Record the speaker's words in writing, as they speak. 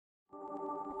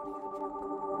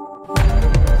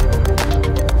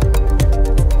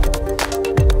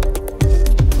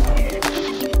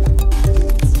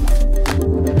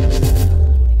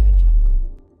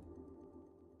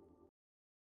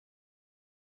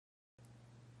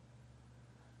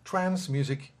Trance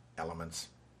music elements.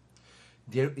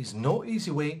 There is no easy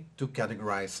way to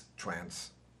categorize trance.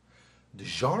 The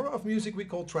genre of music we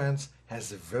call trance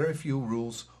has very few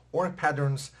rules or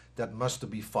patterns that must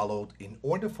be followed in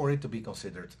order for it to be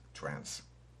considered trance.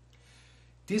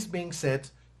 This being said,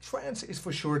 trance is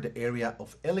for sure the area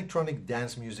of electronic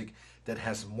dance music that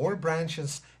has more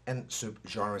branches and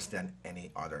subgenres than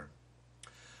any other.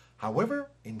 However,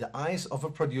 in the eyes of a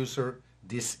producer,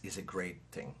 this is a great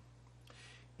thing.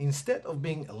 Instead of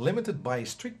being limited by a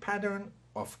strict pattern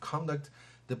of conduct,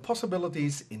 the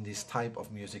possibilities in this type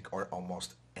of music are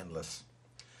almost endless.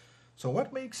 So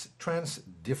what makes trance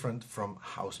different from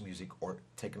house music or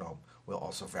techno will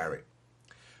also vary.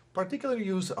 Particular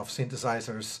use of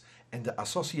synthesizers and the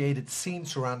associated scene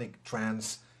surrounding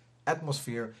trance,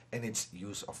 atmosphere and its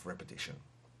use of repetition.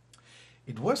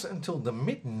 It was until the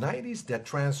mid-90s that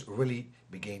trance really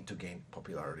began to gain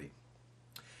popularity.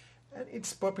 And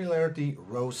its popularity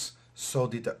rose, so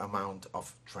did the amount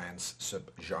of trance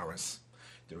subgenres.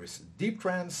 There is deep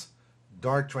trance,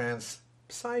 dark trance,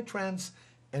 psytrance,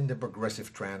 and the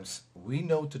progressive trance we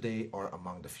know today are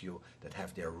among the few that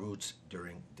have their roots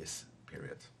during this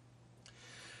period.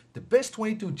 The best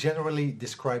way to generally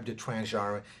describe the trance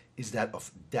genre is that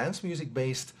of dance music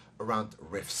based around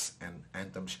riffs and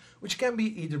anthems, which can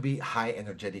either be high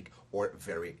energetic or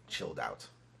very chilled out.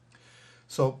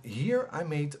 So here I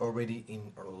made already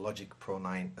in Logic Pro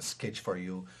 9 a sketch for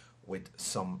you with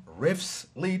some riffs,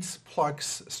 leads,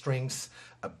 plugs, strings,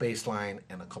 a bass line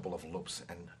and a couple of loops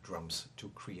and drums to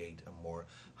create a more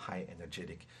high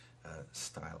energetic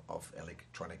style of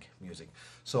electronic music.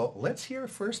 So let's hear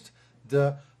first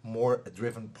the more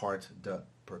driven part, the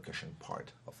percussion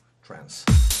part of trance.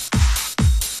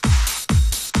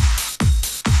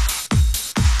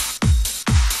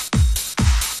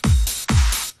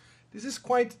 This is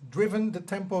quite driven. The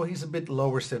tempo is a bit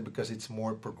lower set because it's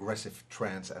more progressive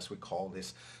trance as we call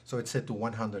this. So it's set to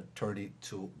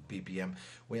 132 BPM.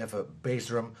 We have a bass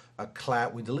drum, a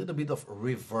clap with a little bit of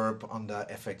reverb on the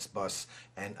effects bus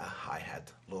and a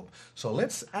hi-hat loop. So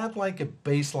let's add like a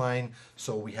bass line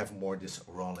so we have more this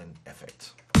rolling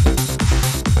effect.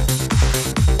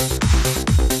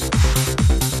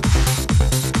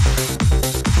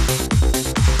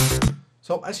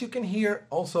 So as you can hear,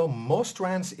 also most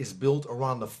trance is built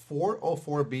around the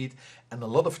 4/04 beat, and a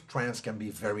lot of trance can be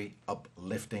very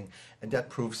uplifting, and that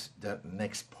proves the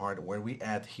next part where we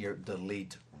add here the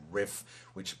lead riff,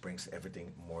 which brings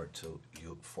everything more to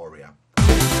euphoria.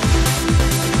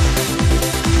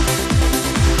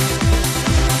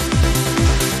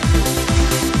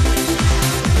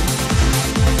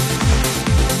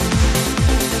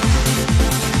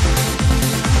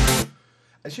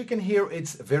 As you can hear,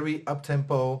 it's very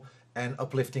up-tempo and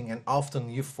uplifting and often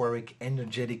euphoric,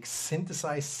 energetic,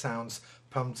 synthesized sounds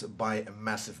pumped by a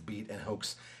massive beat and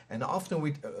hooks, and often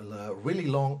with really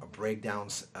long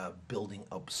breakdowns building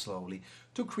up slowly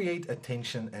to create a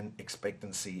tension and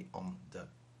expectancy on the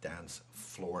dance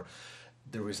floor.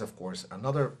 There is of course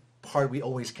another part we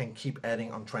always can keep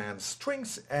adding on trance: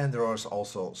 strings, and there are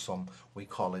also some, we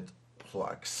call it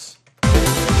plugs.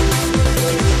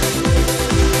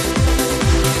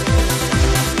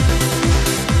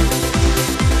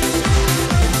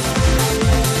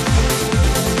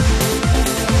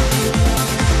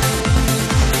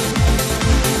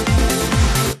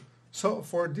 So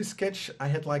for this sketch I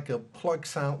had like a plug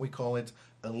sound, we call it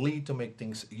a lead to make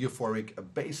things euphoric, a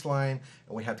bass line,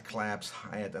 and we had claps,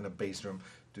 hi-hat and a bass drum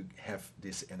to have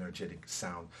this energetic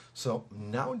sound. So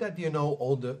now that you know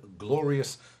all the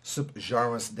glorious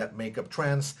subgenres that make up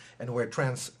trance and where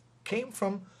trance came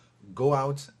from, go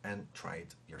out and try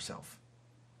it yourself.